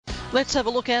Let's have a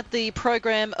look at the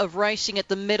program of racing at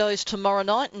the Meadows tomorrow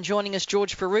night. And joining us,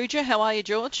 George Farrugia. How are you,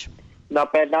 George?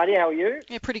 Not bad, Nadia. How are you?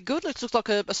 Yeah, pretty good. Looks like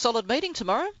a solid meeting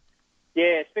tomorrow.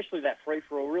 Yeah, especially that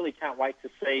free-for-all. Really can't wait to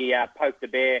see Poke the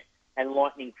Bear and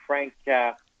Lightning Frank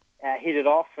hit it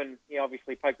off. And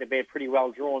obviously Poke the Bear pretty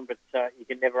well drawn, but you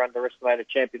can never underestimate a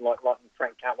champion like Lightning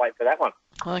Frank. Can't wait for that one.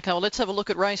 Okay, well, let's have a look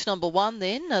at race number 1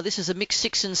 then. This is a mixed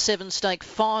 6 and 7 stake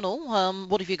final.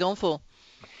 What have you gone for?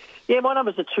 Yeah, my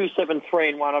numbers are 2, 7, 3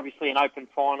 and 1. Obviously an open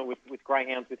final with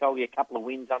greyhounds with only a couple of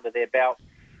wins under their belt.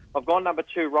 I've gone number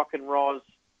 2, Rock and Roz.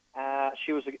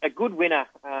 She was a good winner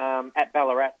at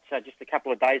Ballarat just a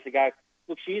couple of days ago.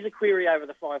 Look, she is a query over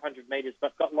the 500 metres,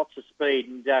 but got lots of speed,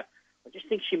 and I just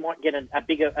think she might get a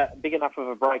big enough of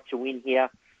a break to win here.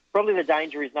 Probably the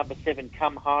danger is number 7,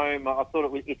 Come Home. I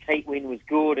thought its heat win was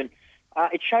good, and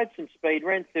it showed some speed,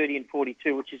 ran 30 and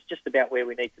 42, which is just about where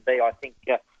we need to be, I think,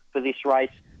 for this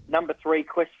race. Number 3,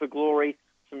 Quest for Glory,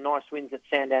 some nice wins at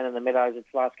Sandown and the Meadows its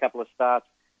last couple of starts.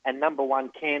 And number 1,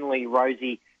 Canley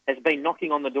Rosie, has been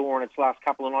knocking on the door in its last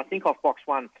couple, and I think off box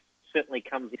 1 certainly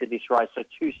comes into this race. So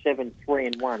 2, 7, 3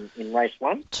 and 1 in race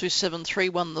 1. 2, 7, 3,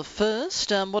 1 the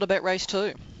first. What about race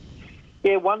 2?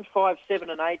 Yeah, 1, 5, 7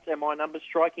 and 8 are my numbers.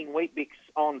 Striking Wheatbix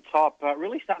on top.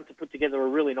 Really starting to put together a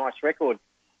really nice record,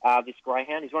 this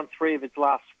greyhound. He's won 3 of its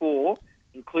last 4,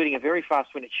 including a very fast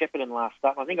win at Shepparton last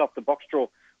start. I think off the box draw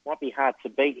might be hard to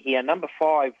beat here. Number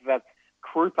 5,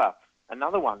 Krupa,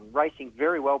 another one, racing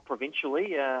very well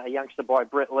provincially. A youngster by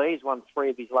Brett Lee. He's won 3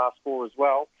 of his last 4 as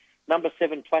well. Number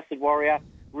 7, Placid Warrior,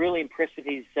 really impressed with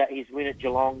his win at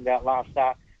Geelong last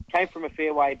start. Came from a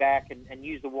fair way back and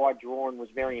used the wide draw and was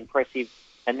very impressive.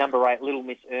 And number 8, Little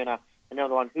Miss Earner,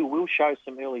 another one who will show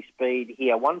some early speed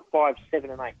here. 1, 5,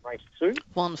 7 and 8, race 2.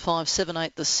 1, 5, 7,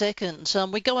 8 the second.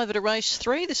 We go over to race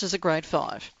 3. This is a grade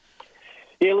 5.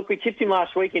 Yeah, look, we tipped him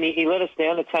last week and he let us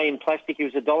down. Italian Plastic. He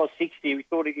was $1.60. We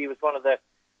thought he was one of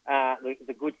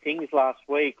the good things last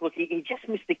week. Look, he just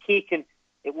missed the kick, and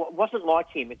it wasn't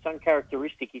like him. It's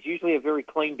uncharacteristic. He's usually a very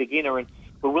clean beginner, and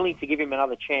we're willing to give him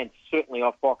another chance, certainly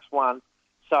off box 1.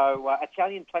 So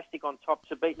Italian Plastic on top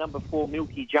to beat number 4,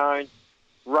 Milky Jones,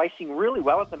 racing really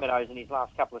well at the Meadows in his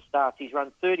last couple of starts. He's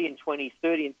run 30 and 20,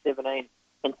 30 and 17,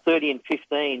 and 30 and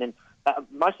 15, and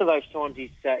most of those times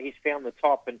he's found the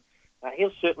top, and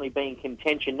he'll certainly be in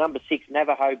contention. Number 6,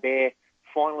 Navajo Bear,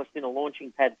 finalist in a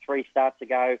launching pad 3 starts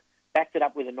ago. Backed it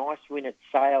up with a nice win at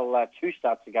Sale 2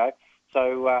 starts ago.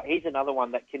 So he's another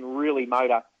one that can really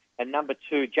motor. And number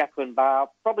 2, Jacqueline Barr,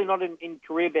 probably not in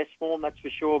career best form, that's for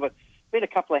sure, but been a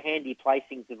couple of handy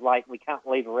placings of late. We can't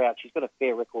leave her out. She's got a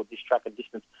fair record this track and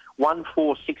distance. 1,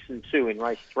 4, 6 and 2 in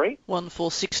race 3. 1,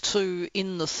 4, 6, 2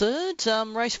 in the third.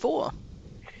 Race 4.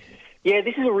 Yeah,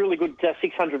 this is a really good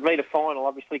 600-metre final,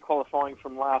 obviously qualifying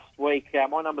from last week.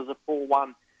 My numbers are 4,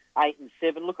 1, 8 and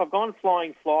 7. Look, I've gone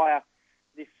Flying Flyer,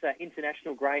 this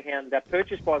international greyhound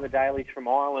purchased by the Dailies from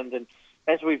Ireland. And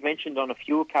as we've mentioned on a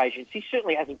few occasions, he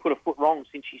certainly hasn't put a foot wrong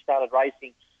since she started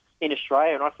racing in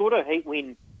Australia. And I thought her heat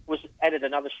win was added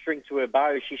another string to her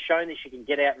bow. She's shown that she can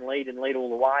get out and lead all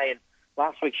the way. And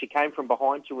last week she came from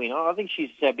behind to win. I think she's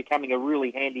becoming a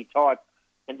really handy type.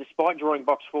 And despite drawing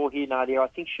box 4 here, Nadia, I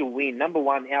think she'll win. Number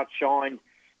 1, Outshined,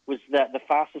 was the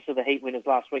fastest of the heat winners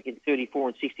last week in 34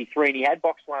 and 63. And he had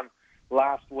box 1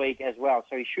 last week as well.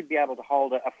 So he should be able to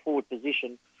hold a forward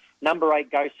position. Number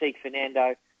 8, Go Seek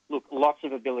Fernando. Look, lots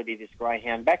of ability, this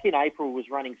greyhound. Back in April, was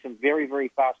running some very, very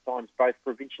fast times, both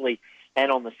provincially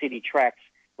and on the city tracks.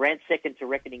 Ran second to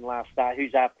Reckoning last start,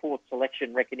 who's our 4th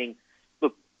selection, Reckoning.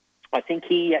 Look, I think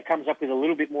he comes up with a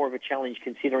little bit more of a challenge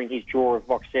considering his draw of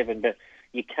box 7, but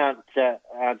you can't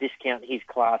discount his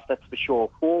class, that's for sure.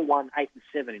 4, 1, 8 and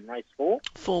 7 in race 4.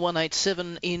 4, 1, 8,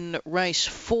 7 in race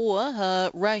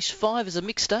 4. Race 5 is a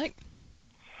mixed stake.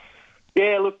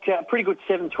 Yeah, look, pretty good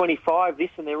 7.25 this,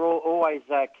 and they're always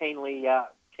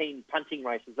keen punting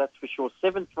races, that's for sure.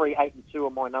 7, 3, 8 and 2 are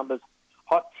my numbers.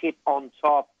 Hot Tip on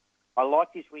top. I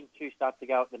liked his win 2 starts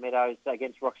ago at the Meadows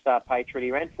against Rockstar Patriot.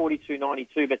 He ran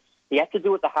 42.92, but he had to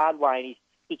do it the hard way, and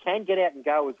he can get out and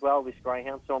go as well, this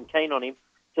greyhound, so I'm keen on him.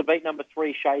 To beat number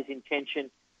 3, Shay's Intention.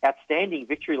 Outstanding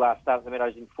victory last start at the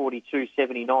Meadows in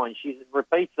 42.79. She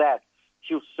repeats that.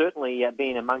 She'll certainly be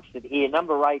in amongst it here.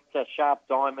 Number 8, Sharp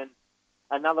Diamond.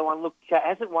 Another one, look,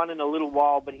 hasn't won in a little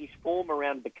while, but his form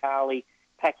around Bacali,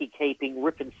 Packy Keeping,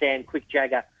 Rip and Sand, Quick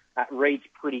Jagger reads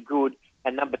pretty good.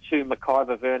 And number 2,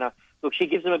 McIver Werner. Look, she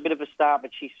gives him a bit of a start,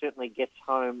 but she certainly gets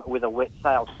home with a wet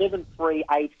sail. 7, 3,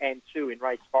 8 and 2 in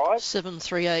race 5. 7,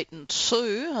 3, 8 and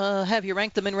 2. Have you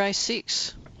ranked them in race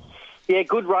 6? Yeah,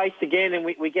 good race again, and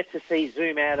we get to see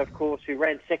Zoom Out, of course, who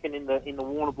ran second in the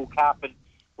Warrnambool Cup and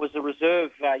was the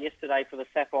reserve yesterday for the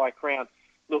Sapphire Crown.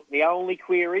 Look, the only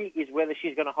query is whether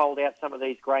she's going to hold out some of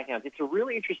these greyhounds. It's a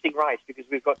really interesting race because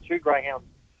we've got two greyhounds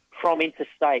from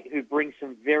interstate who bring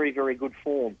some very, very good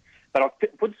form. But I'll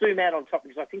put Zoom out on top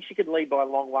because I think she could lead by a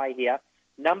long way here.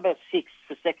 Number 6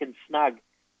 for second, Snug,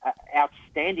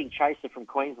 outstanding chaser from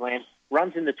Queensland,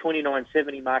 runs in the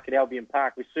 29.70 mark at Albion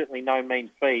Park with certainly no mean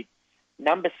feat.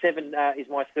 Number 7 is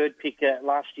my third pick,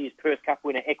 last year's Perth Cup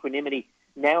winner, Equanimity,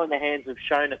 now in the hands of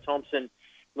Shona Thompson.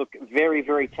 Look, very,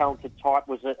 very talented type.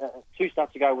 Was 2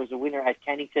 starts ago was a winner at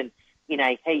Cannington in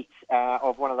a heat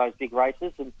of one of those big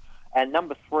races. And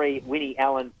number 3, Winnie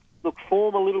Allen. Look,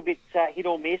 form a little bit hit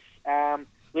or miss, a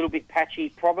little bit patchy,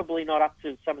 probably not up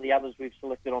to some of the others we've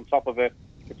selected on top of her.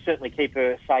 But certainly keep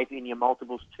her safe in your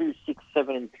multiples, 2, 6,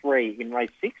 7 and 3 in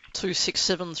race 6. 2, 6,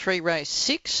 7, 3, race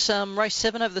 6. Race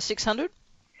 7 over the 600.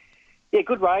 Yeah,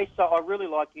 good race. I really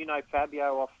like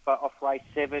Fabio off race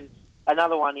 7.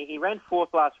 Another one, he ran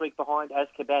 4th last week behind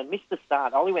Azkaban. Missed the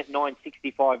start. Only went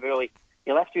 9.65 early.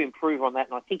 He'll have to improve on that,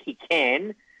 and I think he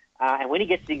can. And when he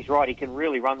gets things right, he can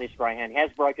really run this greyhound. He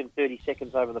has broken 30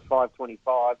 seconds over the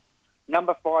 5.25.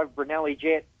 Number 5, Brunelli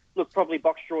Jet. Look, probably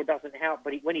box draw doesn't help,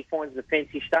 but when he finds the fence,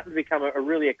 he's starting to become a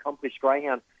really accomplished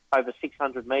greyhound over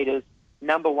 600 metres.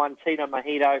 Number 1, Tito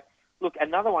Mojito. Look,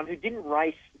 another one who didn't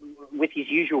race with his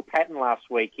usual pattern last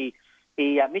week. He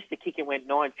missed a kick and went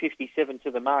 9.57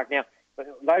 to the mark. Now,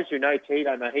 those who know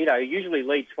Tito Mojito, he usually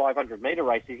leads 500-metre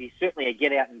races. He's certainly a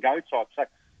get-out-and-go type. So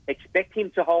expect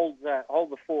him to hold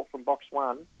the fort from box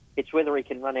 1. It's whether he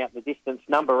can run out the distance.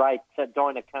 Number 8,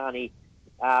 Dinah Carney,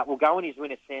 will go in his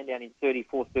winner Sandown in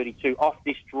 34.32 off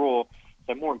this draw.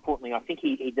 So more importantly, I think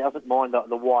he doesn't mind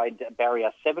the wide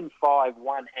barrier. 7, 5,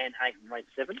 1 and 8 in race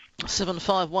 7. 7,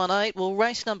 5, 1, 8. Well,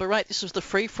 race number 8, this was the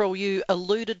free-for-all you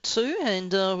alluded to,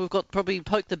 and we've got probably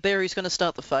Poke the Bear who's going to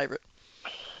start the favourite.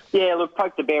 Yeah, look,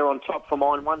 Poke the Bear on top for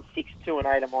mine. 1, 6, 2 and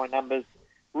 8 are my numbers.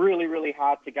 Really, really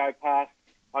hard to go past.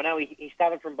 I know he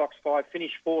started from box 5,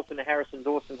 finished 4th in the Harrison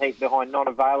Dawson heat behind Not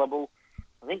Available.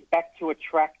 I think back to a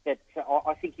track that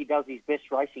I think he does his best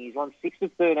racing. He's won 6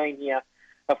 of 13 here.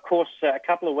 Of course, a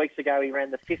couple of weeks ago, he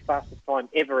ran the 5th fastest time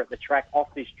ever at the track off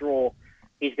this draw.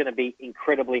 He's going to be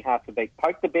incredibly hard to beat.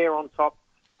 Poke the Bear on top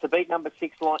to beat number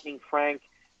 6, Lightning Frank.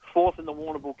 4th in the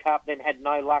Warrnambool Cup, then had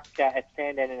no luck at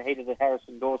Sandown in the heat of the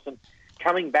Harrison Dawson.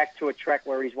 Coming back to a track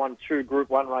where he's won 2 Group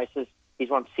 1 races. He's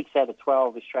won 6 out of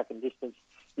 12 this track and distance.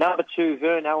 Number 2,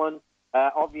 Vern Allen.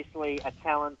 Obviously a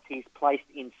talent. He's placed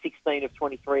in 16 of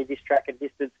 23 this track and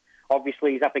distance.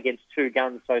 Obviously he's up against 2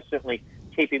 guns, so certainly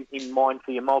keep him in mind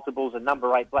for your multiples. And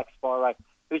number 8, Black Spyro,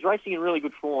 who's racing in really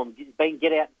good form. He's been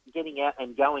getting out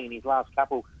and going in his last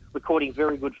couple, recording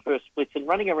very good first splits and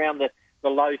running around the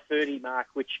low 30 mark,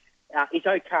 which is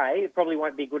okay. It probably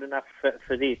won't be good enough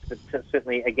for this, but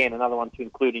certainly, again, another one to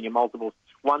include in your multiples.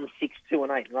 1, 6, 2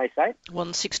 and 8 in race 8.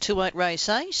 1, 6, 2, 8, race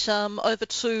 8. Over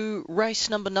to race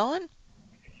number 9.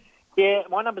 Yeah,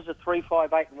 my numbers are 3,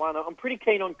 5, 8 and 1. I'm pretty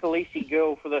keen on Khaleesi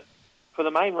Girl for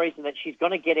the main reason that she's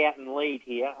going to get out and lead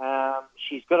here.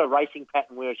 She's got a racing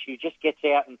pattern where she just gets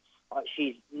out and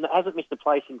she hasn't missed a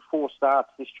place in 4 starts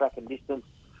this track and distance.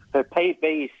 Her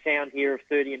PB is sound here of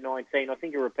 30 and 19. I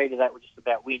think a repeat of that would just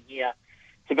about win here.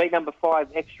 To beat number 5,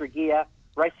 Extra Gear,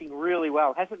 racing really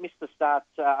well. Hasn't missed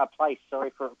a place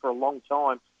for a long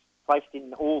time. Placed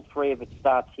in all 3 of its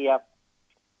starts here.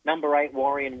 Number 8,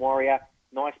 Warrior.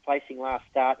 Nice placing last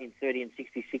start in 30 and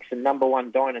 66. And number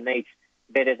 1, Dinah Needs,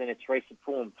 better than its recent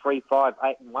form. 3, 5,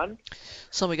 8 and 1.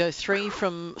 So we go 3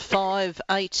 from 5,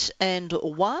 8 and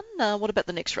 1. What about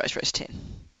the next race, race 10?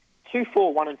 2,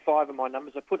 4, 1 and 5 are my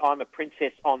numbers. I put I'm a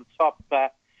Princess on top.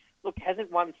 Look,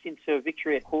 hasn't won since her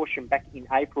victory at Horsham back in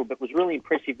April, but was really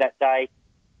impressive that day.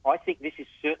 I think this is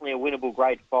certainly a winnable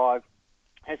grade 5.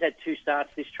 Has had 2 starts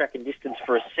this track and distance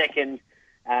for a second.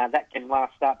 That can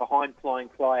last start behind Flying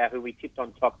Flyer, who we tipped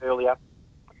on top earlier.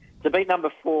 To beat number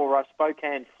 4,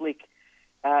 Spokane Flick.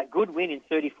 Good win in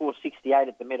 34.68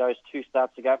 at the Meadows 2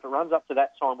 starts ago. If it runs up to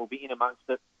that time, we'll be in amongst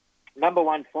it. Number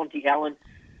 1, Fonty Allen.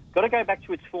 Got to go back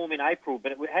to its form in April,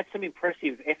 but it had some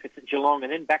impressive efforts at Geelong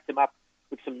and then backed them up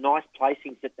with some nice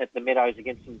placings at the Meadows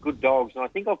against some good dogs. And I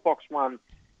think off box 1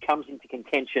 comes into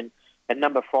contention. And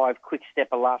number 5, Quick Step,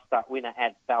 a last start winner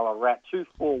at Ballarat. 2,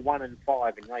 4, 1 and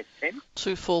 5 in race 10.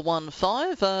 2, 4, 1,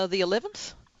 5. The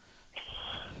 11th?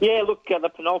 Yeah, look, the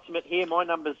penultimate here. My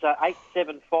numbers are 8,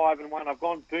 7, 5 and 1. I've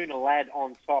gone Boona Lad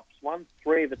on tops. Won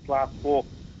 3 of its last 4.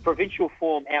 Provincial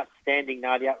form, outstanding,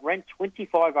 Nadia. Ran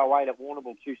 25.08 at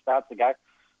Warrnambool 2 starts ago.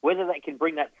 Whether they can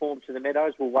bring that form to the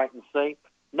Meadows, we'll wait and see.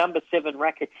 Number 7,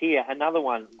 Racketeer, another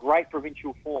one. Great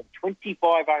provincial form,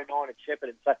 25.09 at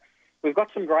Shepparton. So we've got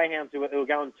some greyhounds who are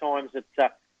going times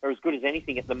that are as good as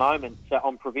anything at the moment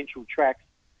on provincial tracks.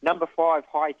 Number 5,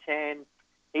 High Tan.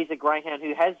 He's a greyhound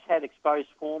who has had exposed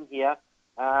form here.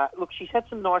 Look, she's had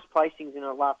some nice placings in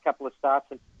her last couple of starts,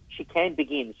 and she can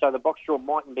begin, so the box draw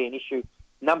mightn't be an issue.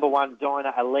 Number 1,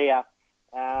 Dinah Alea.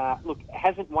 Look,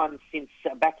 hasn't won since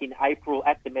back in April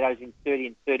at the Meadows in 30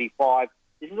 and 35.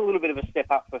 This is a little bit of a step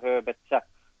up for her, but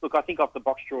look, I think off the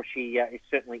box draw she is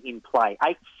certainly in play.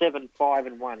 8, 7, 5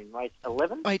 and 1 in race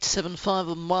 11. 8, 7, 5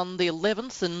 and 1, the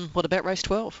 11th, and what about race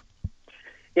 12?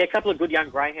 Yeah, a couple of good young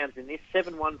greyhounds in this.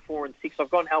 7, 1, 4 and 6. I've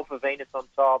gone Alpha Venus on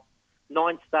top.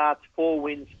 9 starts, 4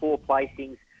 wins, 4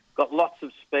 placings. Got lots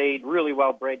of speed, really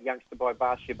well-bred youngster by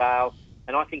Barsha Bale,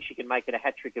 and I think she can make it a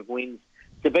hat-trick of wins.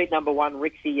 To beat number 1,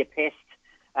 Rixie Your Pest,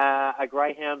 a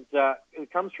greyhound who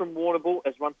comes from Warrnambool,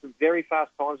 has run some very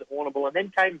fast times at Warrnambool, and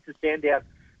then came to Sandown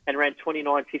and ran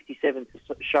 29.57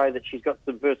 to show that she's got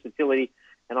some versatility.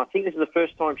 And I think this is the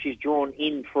first time she's drawn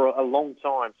in for a long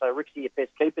time. So Rixie Your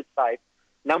Pest, keep it safe.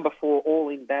 Number 4, All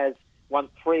In Baz, won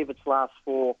 3 of its last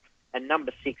 4. And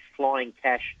number 6, Flying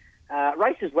Cash.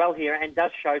 Races well here and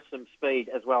does show some speed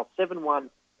as well. 7, 1,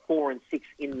 4 and 6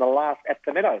 in the last at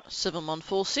the Meadows. 7, 1,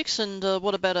 4, 6. And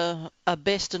what about a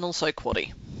best and also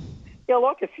quaddie? Yeah, I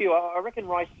like a few. I reckon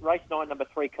race 9, number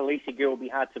 3, Khaleesi Girl will be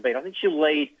hard to beat. I think she'll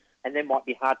lead and then might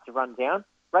be hard to run down.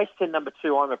 Race 10, number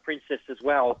 2, I'm a Princess as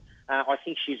well. I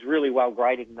think she's really well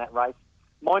graded in that race.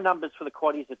 My numbers for the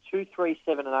quaddies are 2, 3,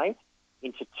 7 and 8,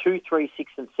 into 2, 3,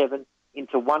 6 and 7,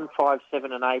 into 1, 5,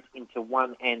 7 and 8, into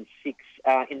 1 and 6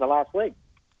 in the last leg.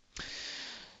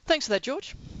 Thanks for that,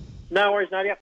 George. No worries, Nadia.